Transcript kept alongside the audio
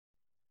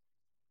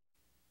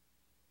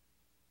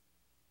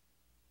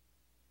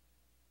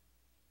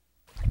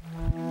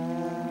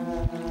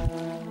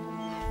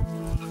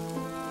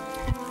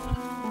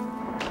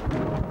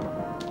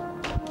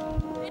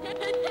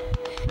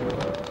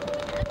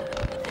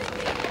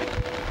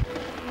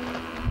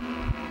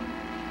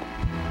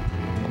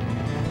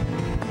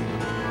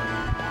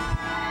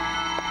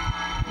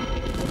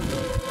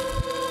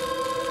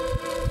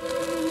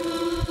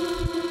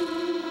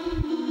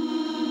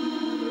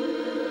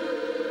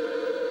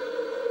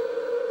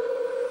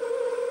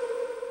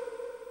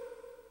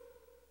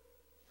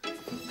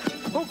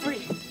free.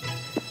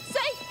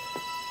 Safe.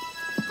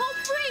 Home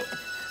free.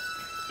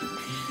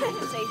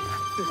 Safe.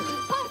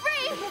 Home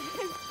free.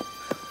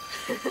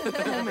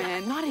 Oh,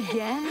 man, not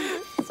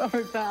again.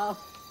 Sorry, pal.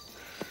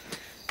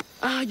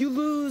 You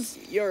lose,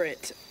 you're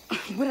it.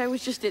 But I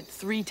was just it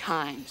 3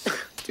 times.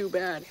 Too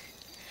bad.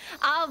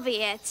 I'll be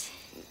it.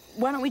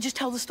 Why don't we just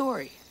tell the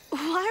story? Why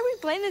are we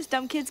playing this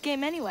dumb kids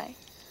game anyway?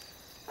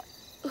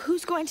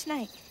 Who's going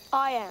tonight?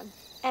 I am,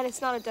 and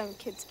it's not a dumb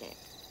kids game.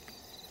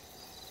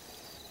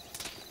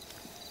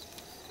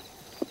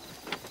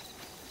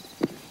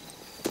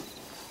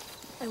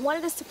 I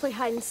wanted us to play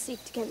hide and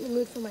seek to get in the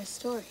mood for my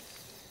story.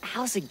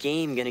 How's a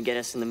game gonna get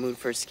us in the mood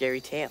for a scary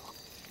tale?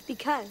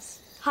 Because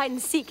hide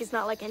and seek is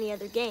not like any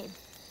other game.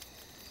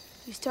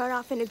 You start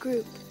off in a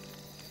group,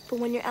 but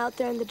when you're out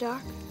there in the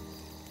dark,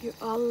 you're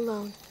all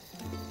alone.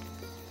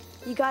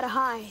 You gotta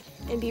hide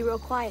and be real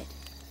quiet,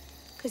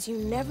 because you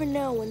never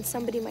know when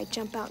somebody might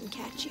jump out and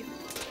catch you.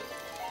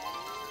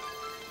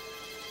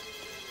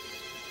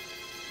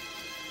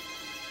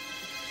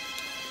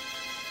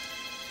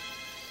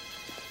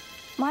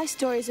 My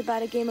story is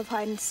about a game of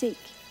hide and seek,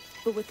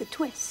 but with a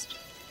twist.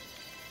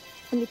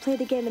 When you play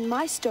the game in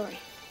my story,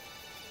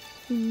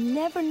 you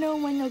never know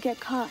when you'll get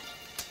caught,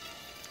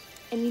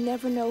 and you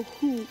never know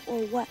who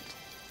or what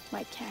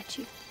might catch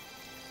you.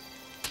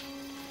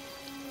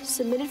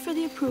 Submitted for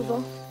the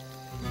approval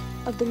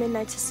of the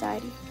Midnight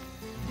Society,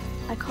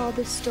 I call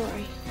this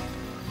story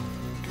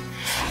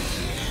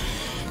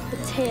The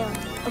Tale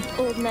of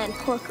Old Man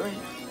Corcoran.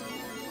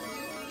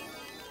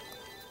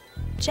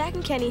 Jack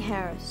and Kenny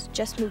Harris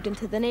just moved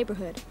into the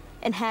neighborhood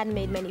and hadn't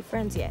made many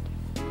friends yet.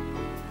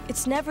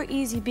 It's never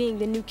easy being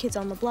the new kids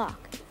on the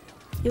block.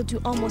 You'll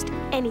do almost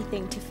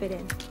anything to fit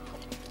in.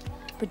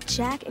 But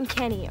Jack and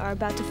Kenny are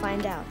about to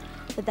find out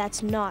that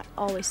that's not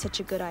always such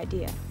a good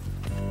idea.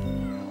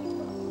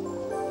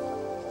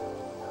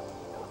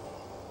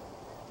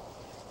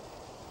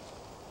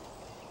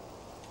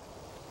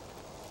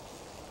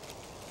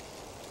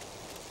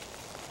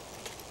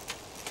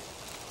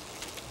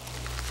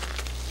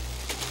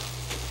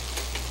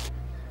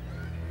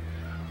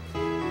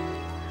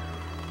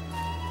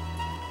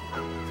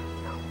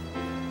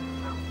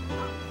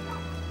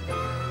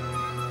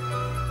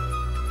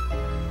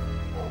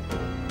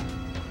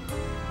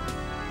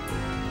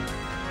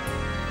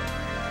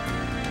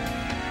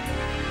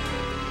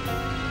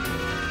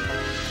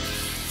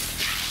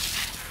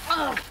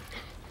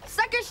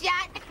 Sucker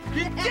shot.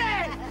 You're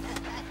dead!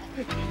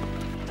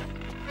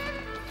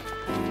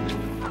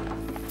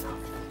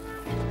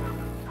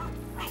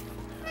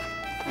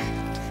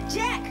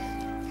 Jack!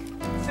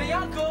 Say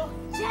uncle!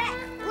 Jack,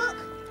 look!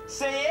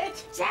 Say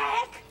it!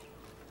 Jack!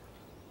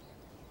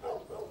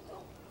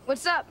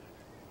 What's up?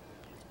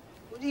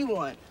 What do you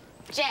want?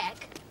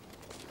 Jack.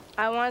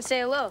 I want to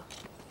say hello.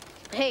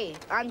 Hey,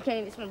 I'm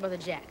Kenny. This is my brother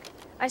Jack.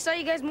 I saw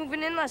you guys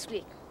moving in last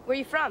week. Where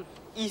you from?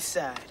 East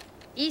side.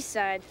 East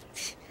Side.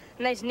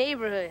 Nice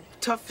neighborhood.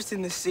 Toughest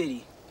in the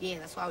city. Yeah,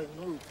 that's why we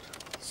moved.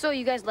 So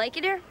you guys like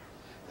it here?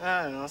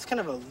 I don't know, it's kind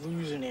of a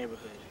loser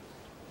neighborhood.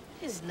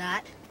 It's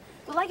not.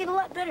 We like it a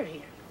lot better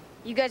here.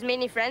 You guys made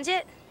any friends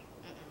yet?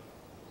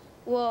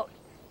 Well,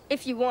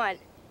 if you want,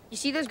 you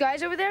see those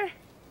guys over there?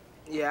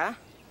 Yeah?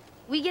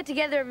 We get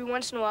together every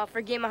once in a while for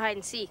a game of hide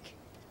and seek.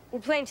 We're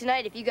playing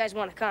tonight if you guys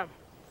want to come.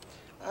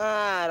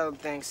 I don't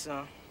think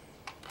so.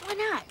 Why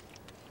not?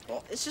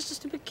 Well, it's just a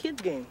stupid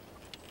kid's game.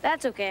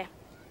 That's okay.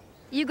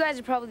 You guys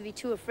would probably be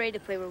too afraid to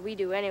play where we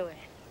do anyway.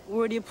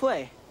 Where do you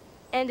play?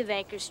 End of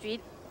Anchor Street,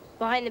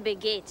 behind the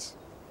big gates.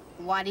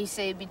 Why do you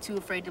say you'd be too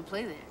afraid to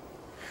play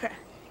there?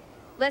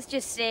 Let's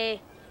just say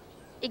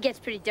it gets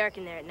pretty dark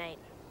in there at night.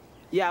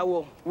 Yeah,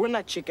 well, we're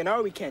not chicken,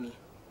 are we, Kenny?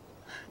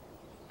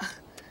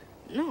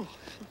 No.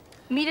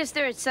 Meet us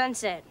there at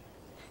sunset,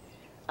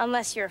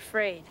 unless you're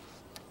afraid.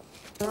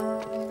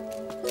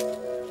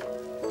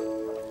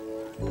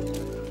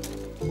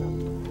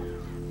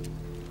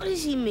 What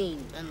does he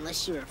mean,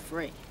 unless you're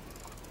afraid?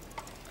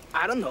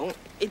 I don't know.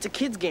 It's a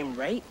kid's game,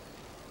 right?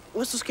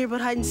 What's so scary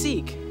about hide and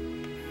seek?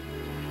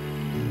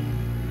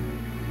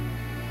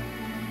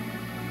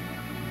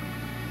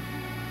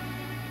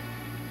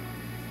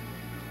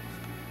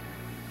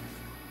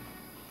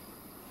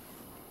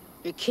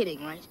 You're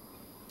kidding, right?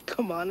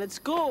 Come on, let's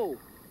go.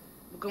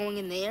 We're going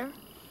in there?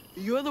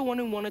 You're the one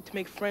who wanted to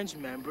make friends,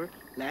 remember?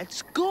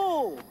 Let's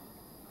go.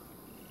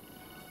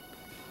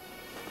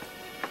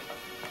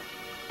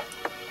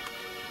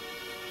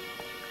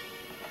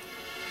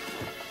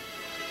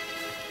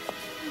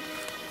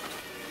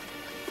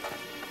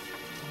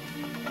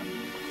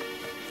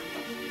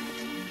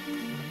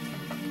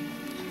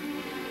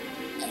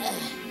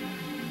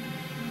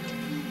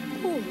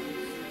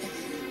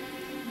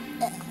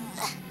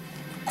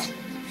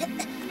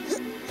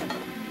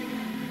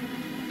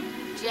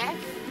 Jack?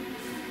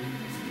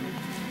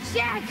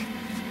 Jack!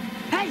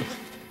 Hey!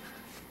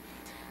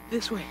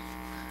 This way.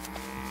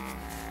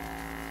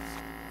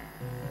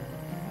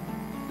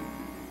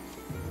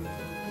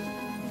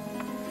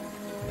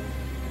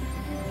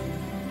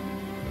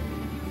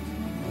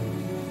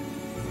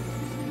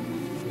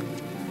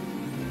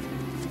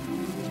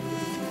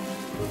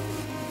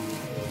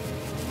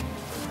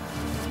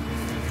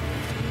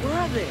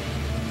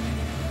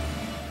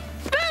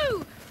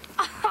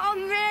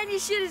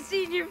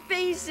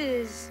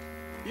 is...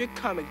 You're a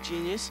comic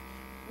genius.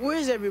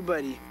 Where's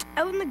everybody?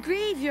 out in the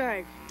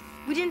graveyard.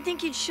 We didn't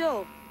think you'd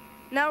show.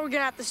 Now we're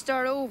gonna have to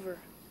start over.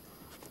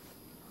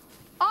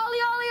 Ollie,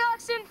 ollie,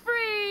 oxen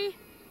free!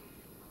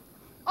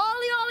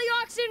 Ollie, ollie,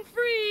 oxen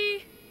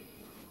free!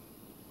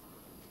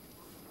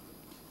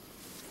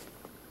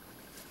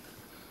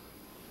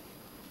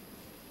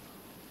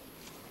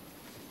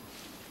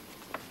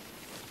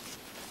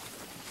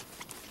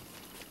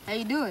 How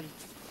you doing?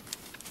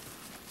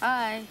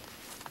 Hi.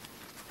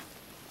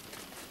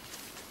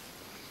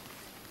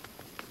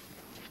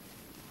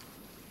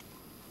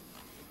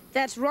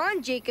 That's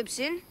Ron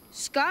Jacobson,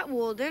 Scott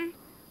Walden,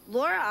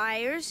 Laura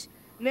Ayers,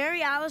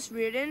 Mary Alice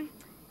Reardon,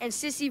 and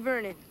Sissy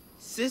Vernon.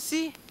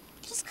 Sissy?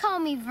 Just call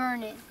me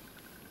Vernon.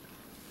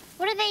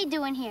 What are they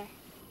doing here?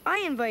 I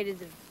invited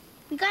them.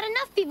 We got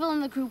enough people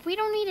in the group. We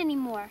don't need any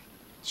more.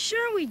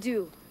 Sure we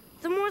do.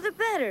 The more the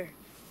better.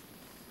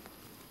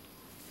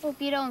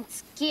 Hope you don't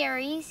scare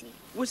easy.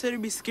 What's there to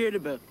be scared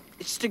about?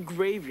 It's just a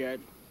graveyard.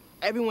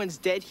 Everyone's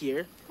dead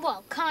here.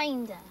 Well,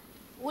 kinda.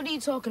 What are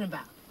you talking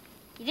about?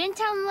 You didn't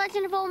tell them the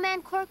legend of Old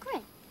Man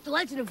Corcoran. The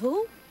legend of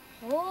who?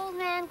 Old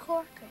Man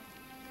Corcoran.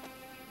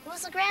 He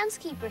was the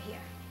groundskeeper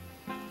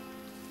here.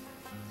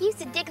 He used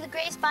to dig the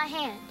graves by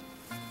hand.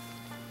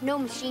 No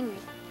machinery.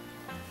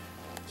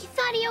 He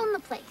thought he owned the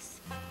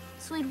place.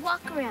 So he'd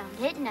walk around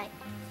at night,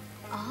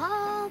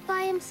 all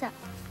by himself,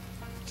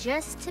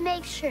 just to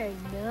make sure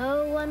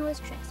no one was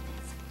trespassing.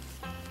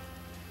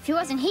 If he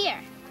wasn't here,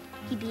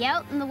 he'd be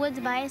out in the woods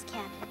by his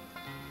cabin,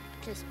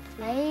 just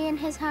playing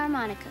his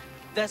harmonica.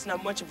 That's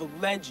not much of a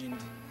legend.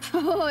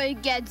 Oh,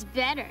 it gets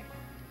better.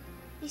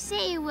 They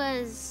say he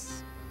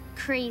was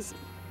crazy.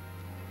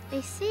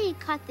 They say he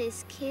caught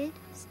this kid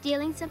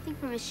stealing something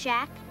from his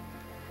shack,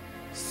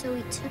 so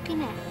he took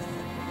an axe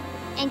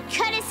and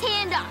cut his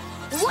hand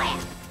off. Wham!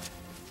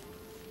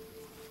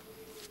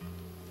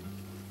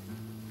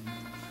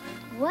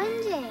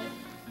 One day,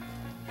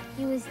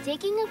 he was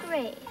digging a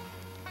grave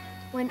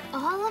when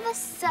all of a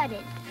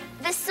sudden,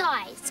 the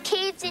sides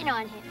caved in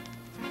on him.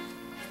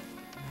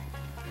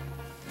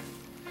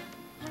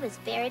 He was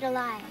buried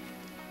alive.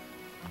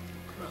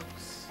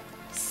 Gross.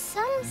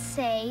 Some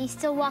say he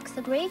still walks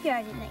the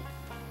graveyard at night,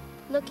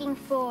 looking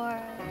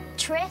for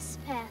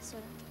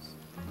trespassers.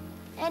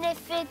 And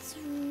if it's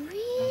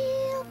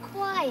real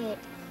quiet,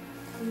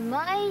 you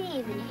might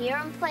even hear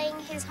him playing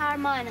his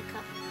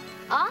harmonica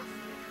off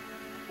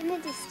in the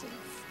distance.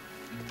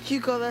 You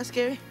call that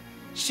scary?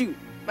 Shoot,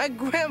 my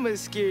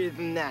grandma's scarier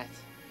than that.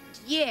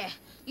 Yeah,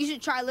 you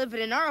should try living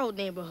in our old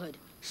neighborhood.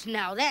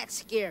 Now that's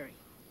scary.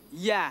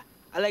 Yeah,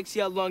 I'd like to see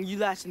how long you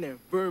last in there,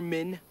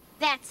 vermin.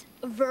 That's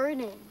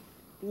Vernon.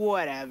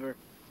 Whatever.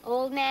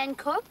 Old Man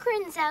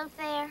Corcoran's out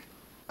there.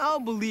 I'll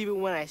believe it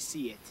when I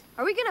see it.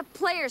 Are we gonna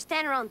play or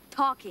stand around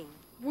talking?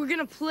 We're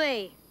gonna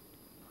play.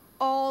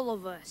 All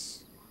of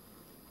us.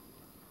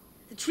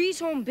 The tree's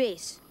home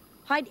base.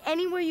 Hide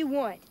anywhere you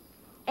want.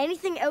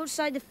 Anything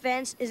outside the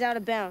fence is out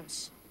of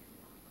bounds.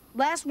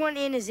 Last one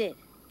in is it.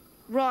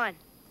 Ron,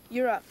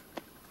 you're up.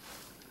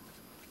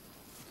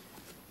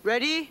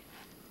 Ready?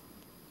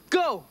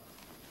 Go!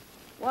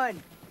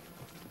 1,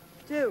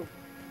 2,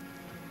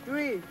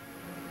 3.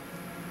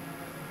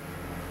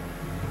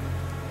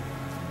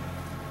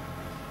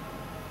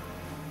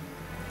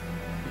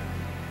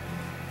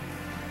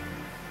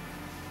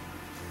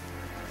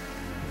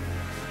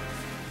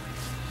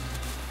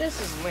 This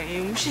is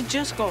lame. We should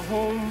just go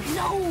home.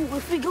 No,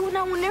 if we go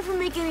now, we'll never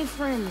make any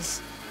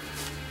friends.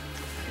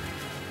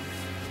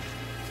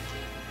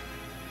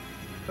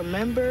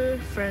 Remember,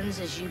 friends,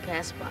 as you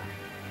pass by.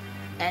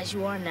 As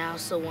you are now,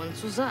 so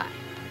once was I.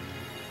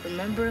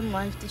 Remember in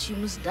life that you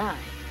must die.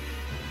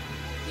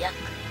 Yuck.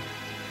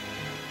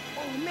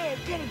 Oh man,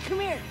 Penny, come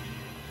here.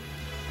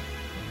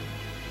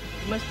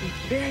 You must be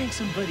burying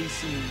somebody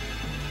soon.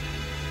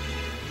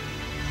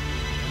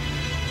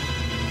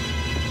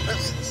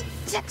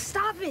 Jack,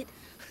 stop it.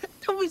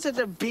 Don't be such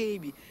a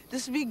baby.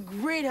 This would be a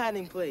great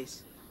hiding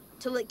place.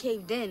 Till it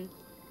caved in.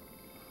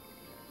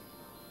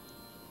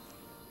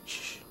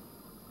 Shh.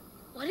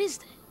 What is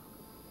that?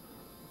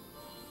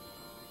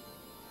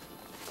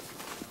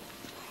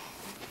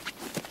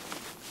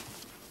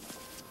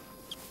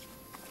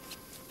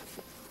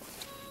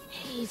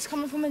 Hey, it's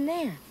coming from in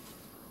there.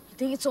 You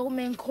think it's Old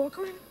Man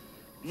Corcoran?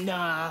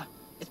 Nah,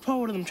 it's probably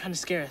one of them trying to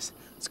scare us.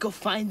 Let's go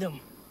find them.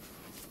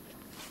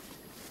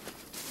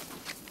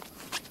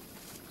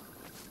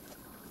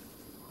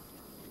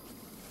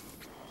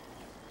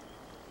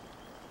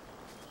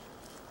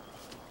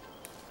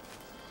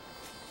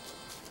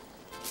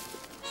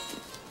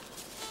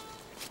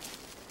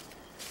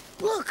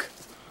 Look!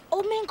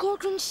 Old Man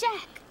Corcoran's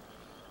shack.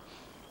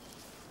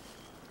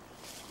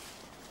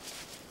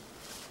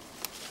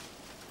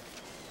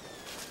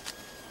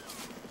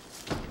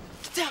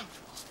 Get down!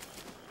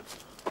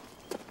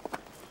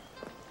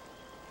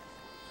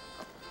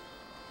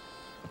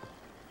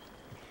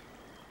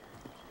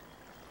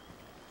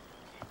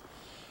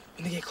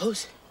 When they get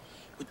close,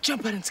 we'll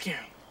jump out and scare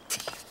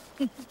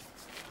them.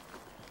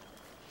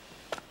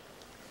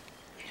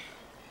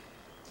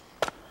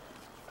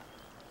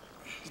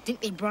 You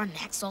think they brought an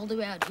axe all the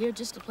way out here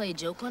just to play a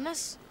joke on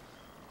us?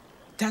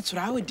 That's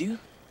what I would do.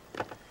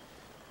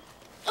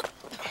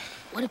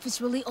 What if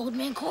it's really Old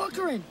Man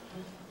Corcoran?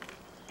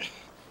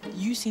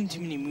 You've seen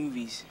too many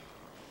movies.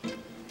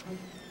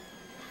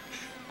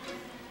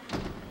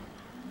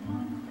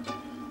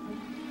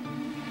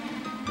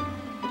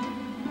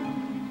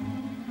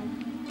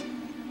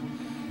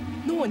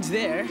 No one's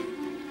there.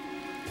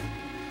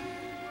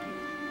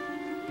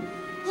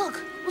 Look,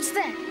 what's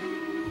that?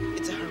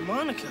 It's a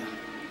harmonica.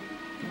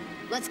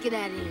 Let's get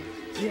out of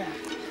here. Yeah.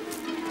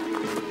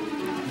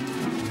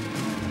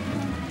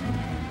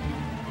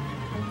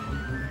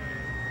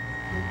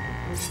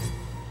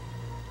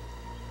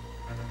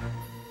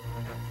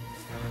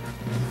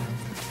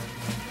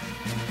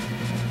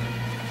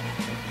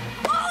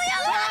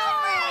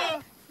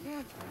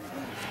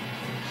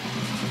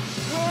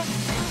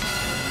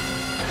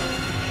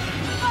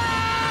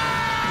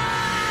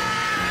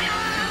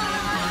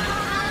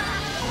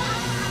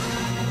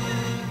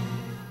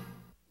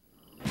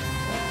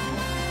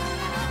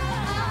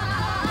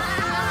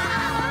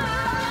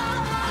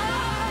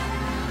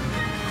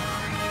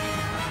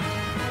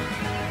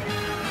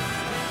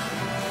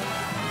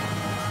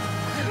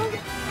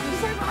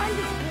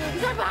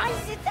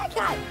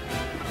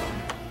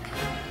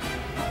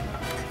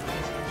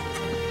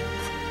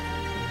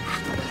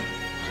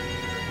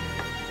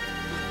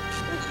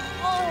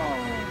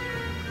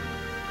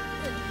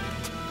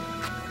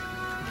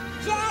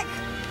 Jack!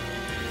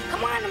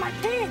 Come on, my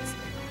pants!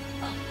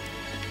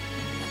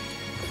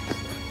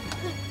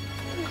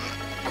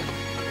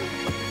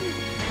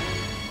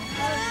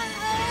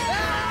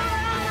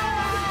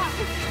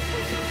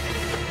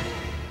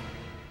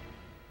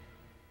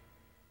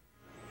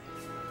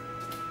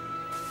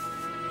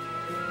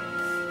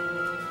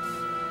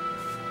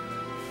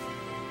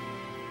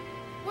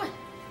 What?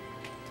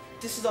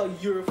 This is all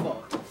your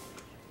fault.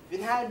 If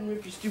it hadn't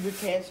ripped your stupid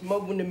pants,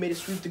 Mom wouldn't have made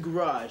us sweep the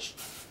garage.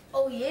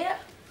 Oh, yeah?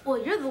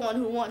 Well, you're the one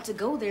who wanted to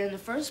go there in the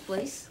first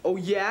place. Oh,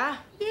 yeah?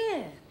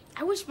 Yeah.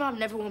 I wish Mom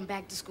never went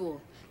back to school.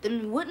 Then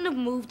we wouldn't have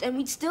moved, and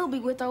we'd still be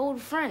with our old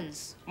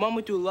friends. Mom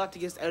went through a lot to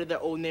get us out of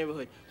that old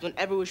neighborhood. Don't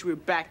ever wish we were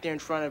back there in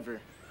front of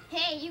her.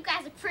 Hey, you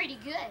guys are pretty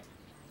good.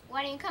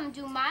 Why don't you come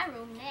do my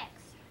room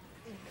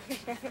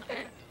next?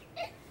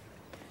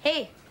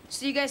 Hey,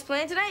 so you guys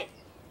playing tonight?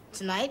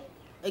 Tonight?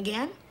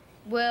 Again?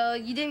 Well,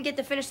 you didn't get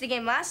to finish the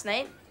game last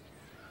night.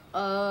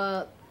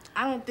 I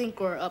don't think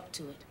we're up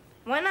to it.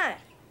 Why not?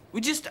 We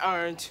just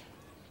aren't.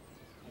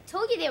 I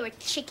told you they were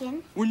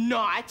chicken. We're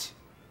not.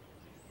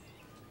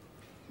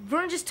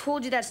 Vern just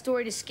told you that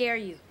story to scare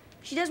you.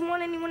 She doesn't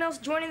want anyone else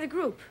joining the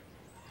group.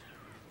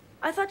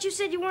 I thought you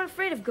said you weren't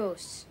afraid of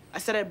ghosts. I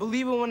said I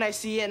believe it when I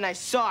see it, and I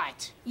saw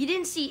it. You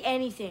didn't see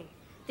anything.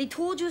 They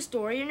told you a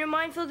story and your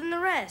mind filled in the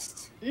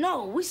rest.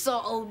 No, we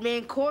saw Old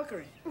Man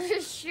Corcoran.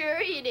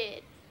 Sure you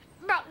did.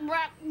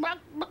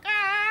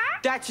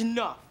 That's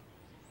enough.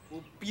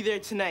 We'll be there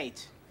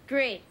tonight.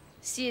 Great.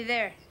 See you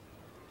there.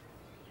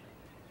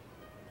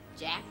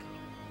 Jack,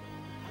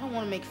 I don't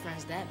want to make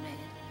friends that bad.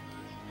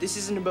 This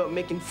isn't about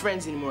making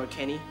friends anymore,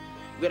 Kenny.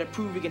 We gotta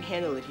prove we can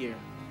handle it here.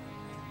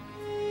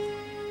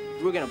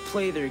 We're gonna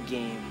play their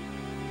game.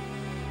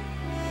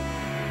 Oh,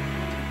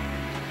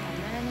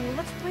 man,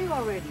 let's play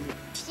already.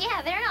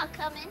 Yeah, they're not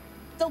coming.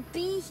 They'll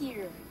be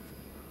here.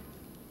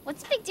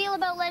 What's the big deal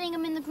about letting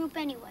them in the group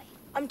anyway?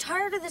 I'm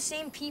tired of the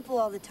same people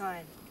all the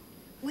time.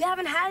 We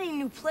haven't had any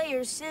new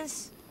players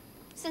since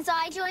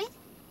I joined?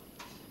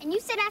 And you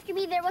said after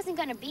me there wasn't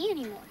gonna be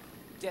any more.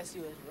 Guess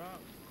you was wrong.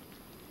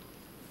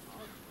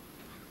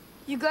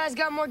 you guys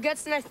got more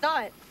guts than I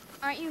thought.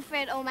 Aren't you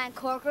afraid Old Man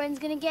Corcoran's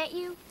gonna get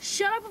you?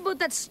 Shut up about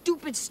that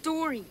stupid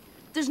story.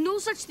 There's no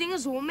such thing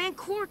as Old Man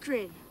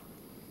Corcoran.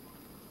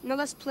 Now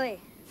let's play.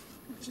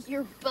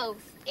 You're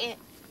both it.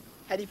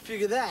 How do you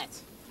figure that?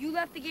 You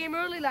left the game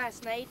early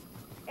last night,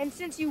 and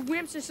since you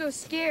wimps are so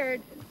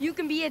scared, you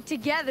can be it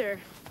together.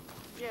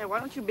 Yeah, why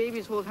don't you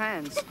babies hold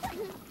hands?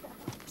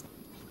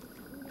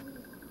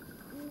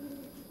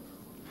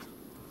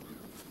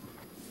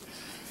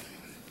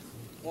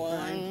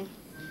 One,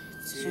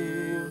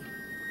 2,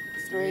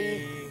 3.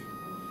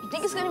 You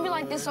think it's gonna be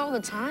like this all the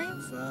time?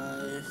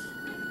 5,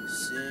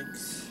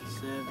 6,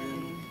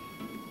 7,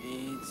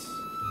 8,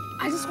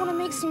 I just want to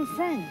make some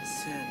friends.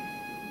 10.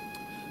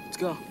 Let's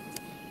go.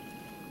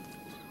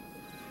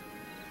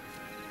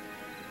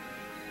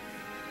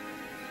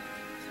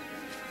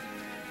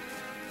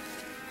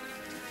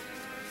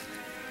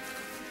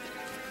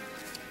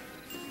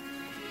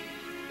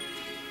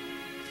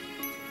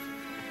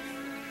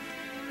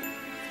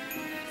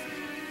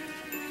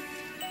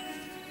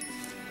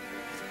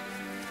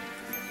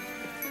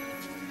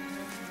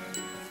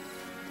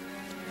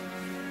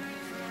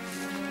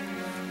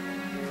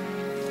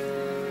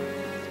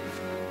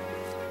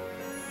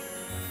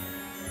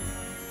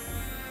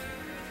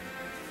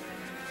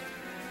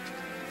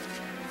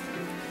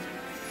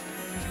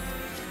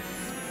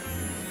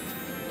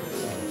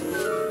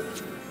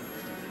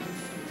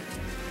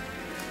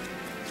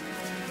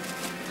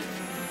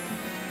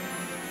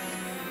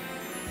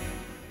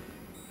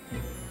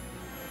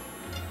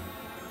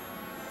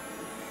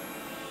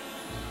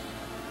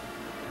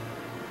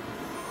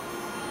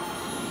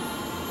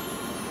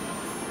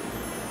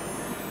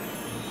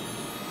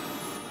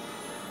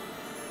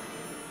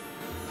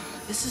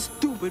 This is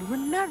stupid. We're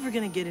never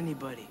gonna get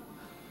anybody.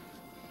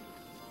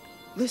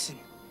 Listen.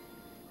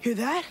 Hear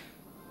that?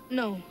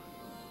 No.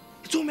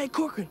 It's Old Man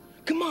Corcoran.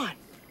 Come on.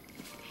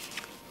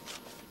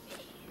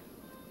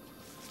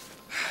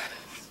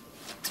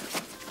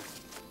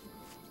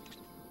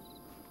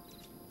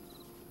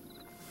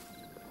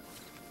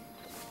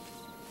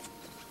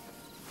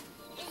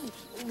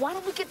 Why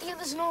don't we get the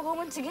others and all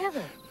go in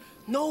together?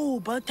 No,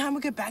 by the time we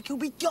get back, he'll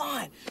be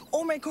gone.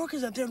 Old Man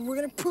Corcoran's up there, and we're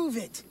gonna prove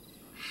it.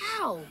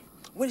 How?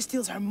 When he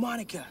steals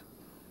harmonica.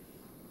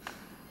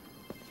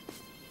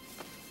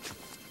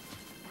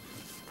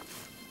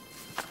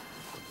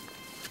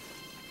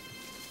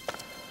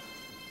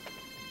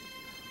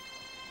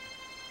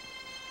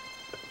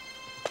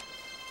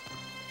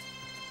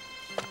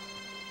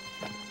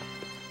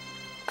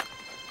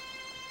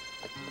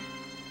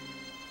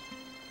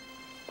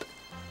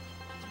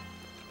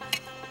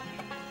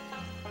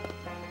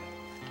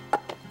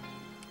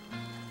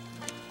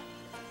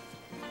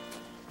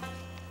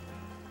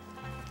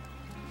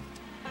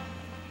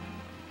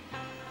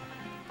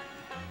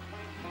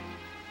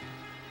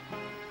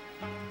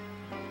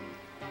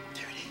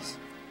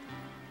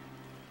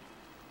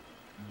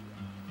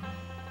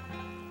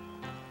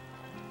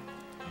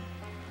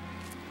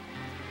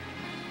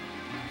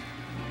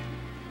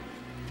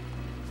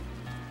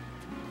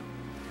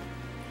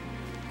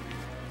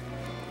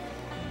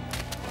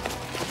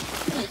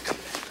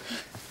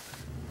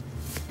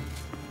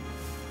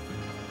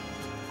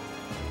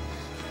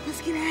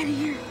 Let's get out of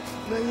here.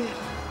 Not yet.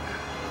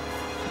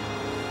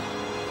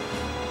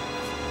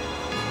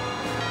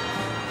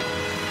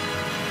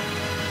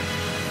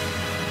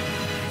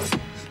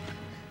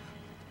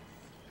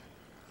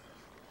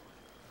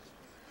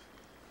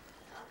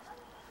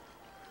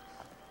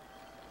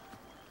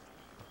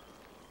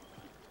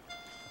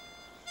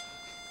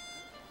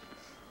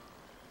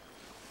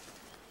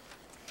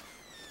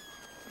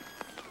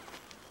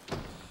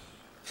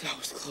 That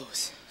was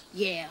close.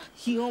 Yeah,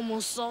 he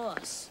almost saw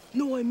us.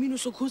 No, I mean we're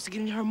so close to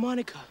getting the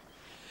harmonica.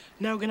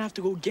 Now we're gonna have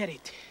to go get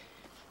it.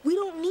 We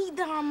don't need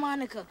the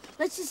harmonica.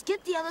 Let's just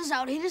get the others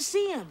out here to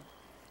see him.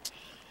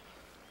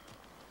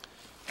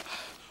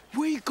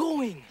 Where are you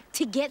going?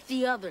 To get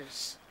the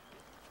others.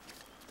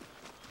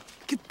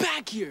 Get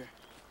back here!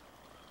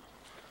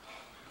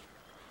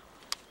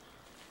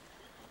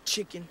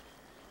 Chicken,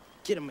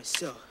 get him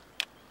myself.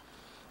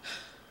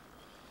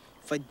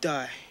 If I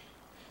die,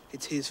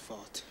 it's his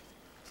fault.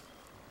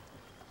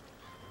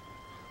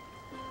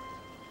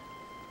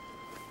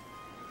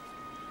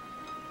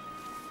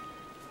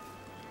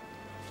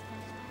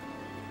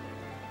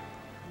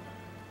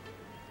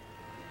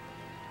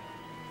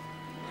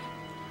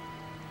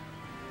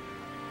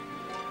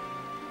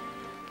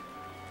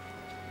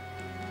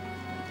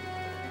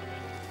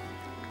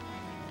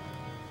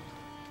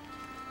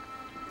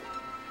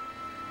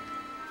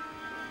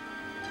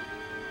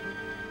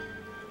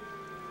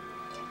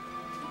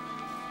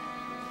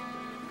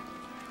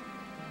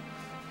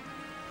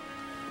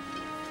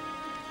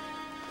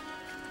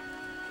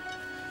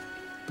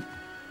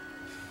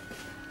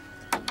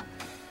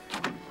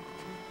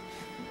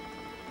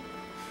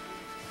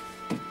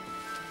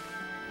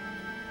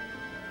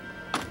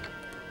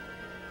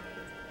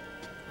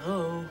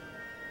 Hello?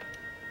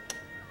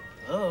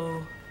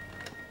 Hello?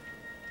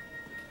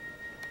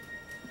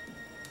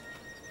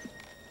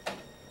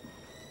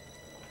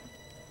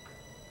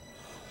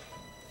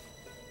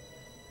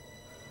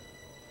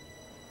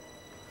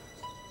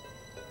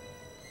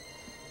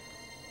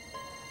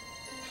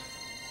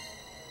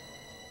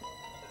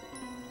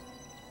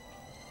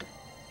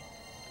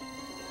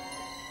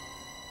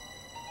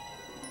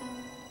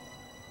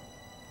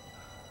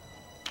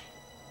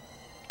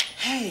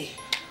 Hey!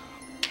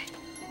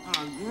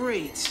 Ah,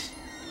 great.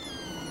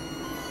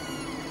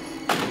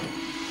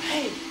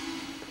 Hey!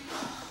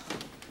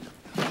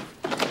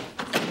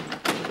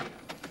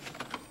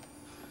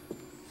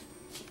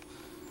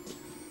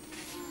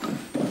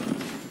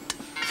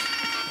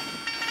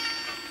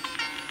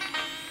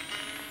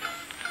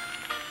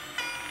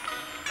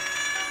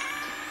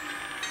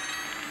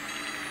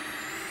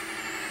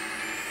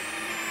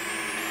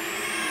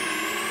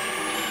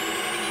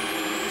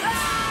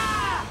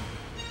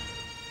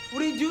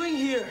 What are you doing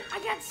here? I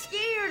got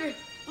scared,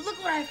 but look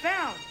what I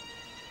found.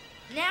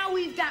 Now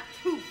we've got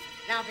proof.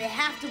 Now they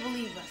have to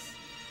believe us.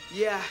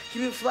 Yeah,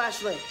 give me a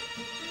flashlight.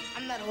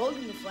 I'm not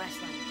holding the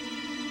flashlight.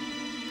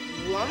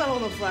 Well, I'm not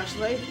holding a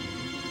flashlight.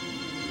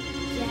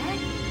 Dad?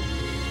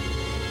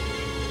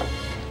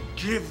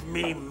 Give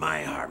me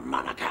my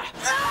harmonica.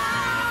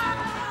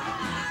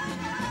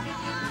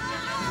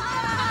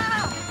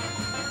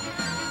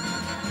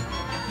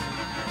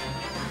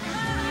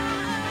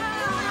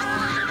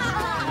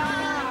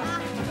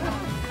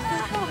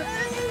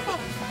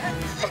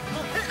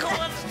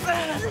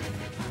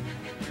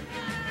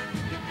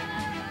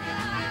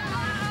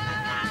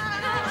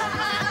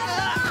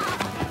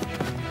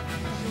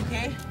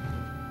 Okay?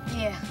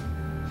 Yeah.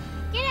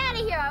 Get out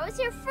of here. I was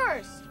here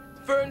first.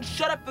 Fern,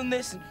 shut up and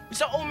listen. We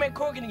saw Old Man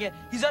Corcoran again.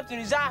 He's up there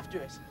and he's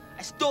after us.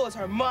 I stole his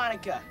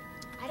harmonica.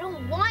 I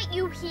don't want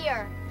you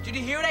here. Did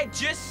you hear what I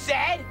just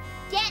said?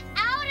 Get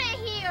out of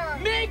here!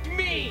 Make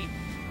me!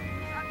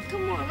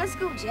 Come on, let's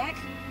go, Jack.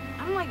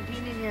 I don't like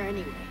being in here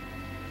anyway.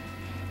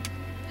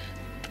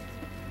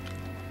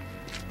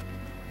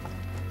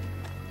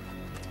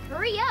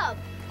 Hurry up.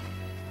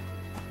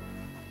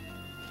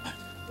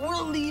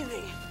 We're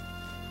leaving.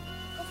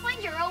 Go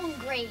find your own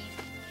grave.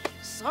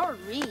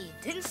 Sorry,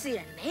 didn't see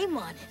a name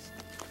on it.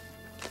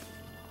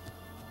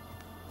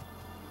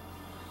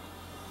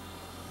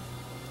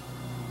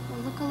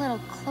 We'll look a little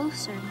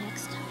closer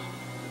next time.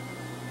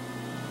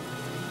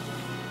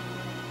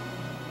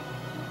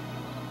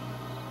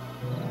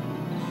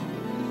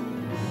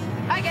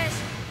 Hi,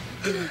 guys.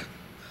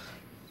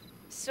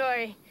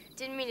 Sorry,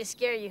 didn't mean to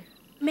scare you.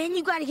 Man,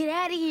 you gotta get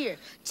out of here.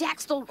 Jack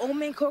stole Old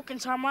Man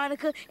Corcoran's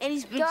harmonica, and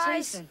he's been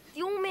chasing.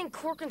 The Old Man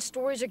Corcoran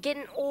stories are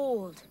getting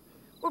old.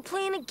 We're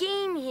playing a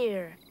game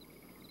here.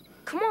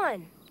 Come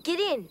on, get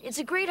in. It's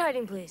a great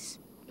hiding place.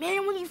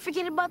 Man, when you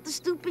forget about the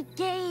stupid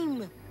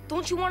game?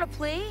 Don't you want to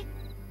play?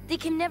 They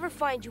can never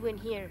find you in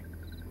here.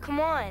 Come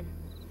on.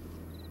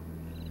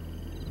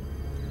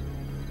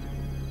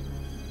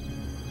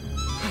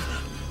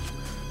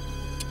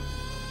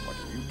 What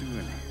are you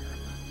doing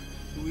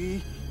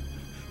here?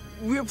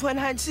 We're playing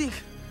hide and seek.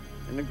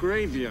 In a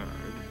graveyard.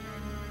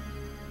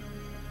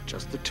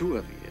 Just the two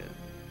of you.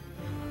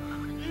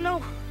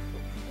 No,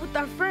 with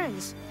our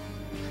friends.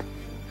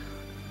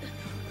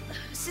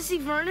 Sissy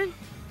Vernon,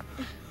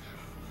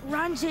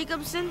 Ron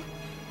Jacobson,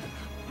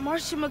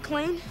 Marcia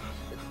McLean.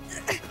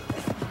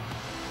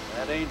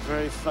 That ain't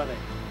very funny.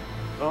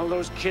 All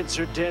those kids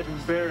are dead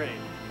and buried.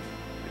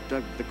 I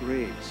dug the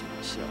graves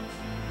myself.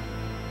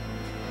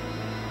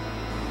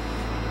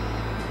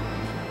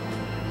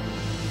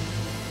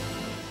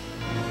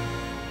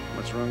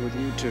 What's wrong with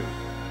you two?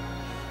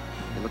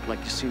 You look like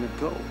you've seen a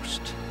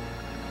ghost.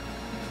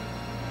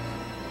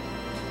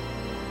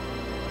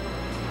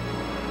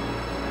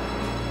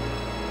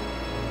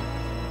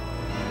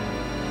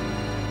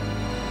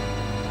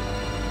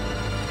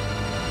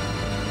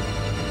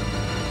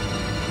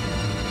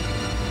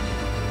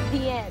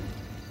 The end.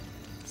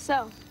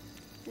 So,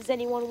 does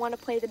anyone want to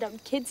play the dumb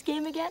kids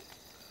game again?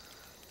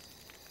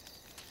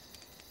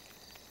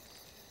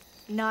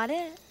 Not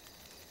it.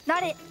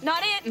 Not it.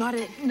 Not it. Not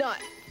it. Not.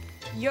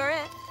 You're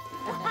it.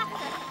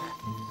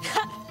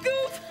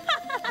 Goof.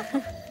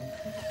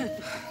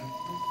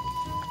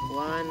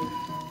 1,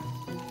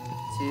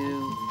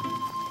 2,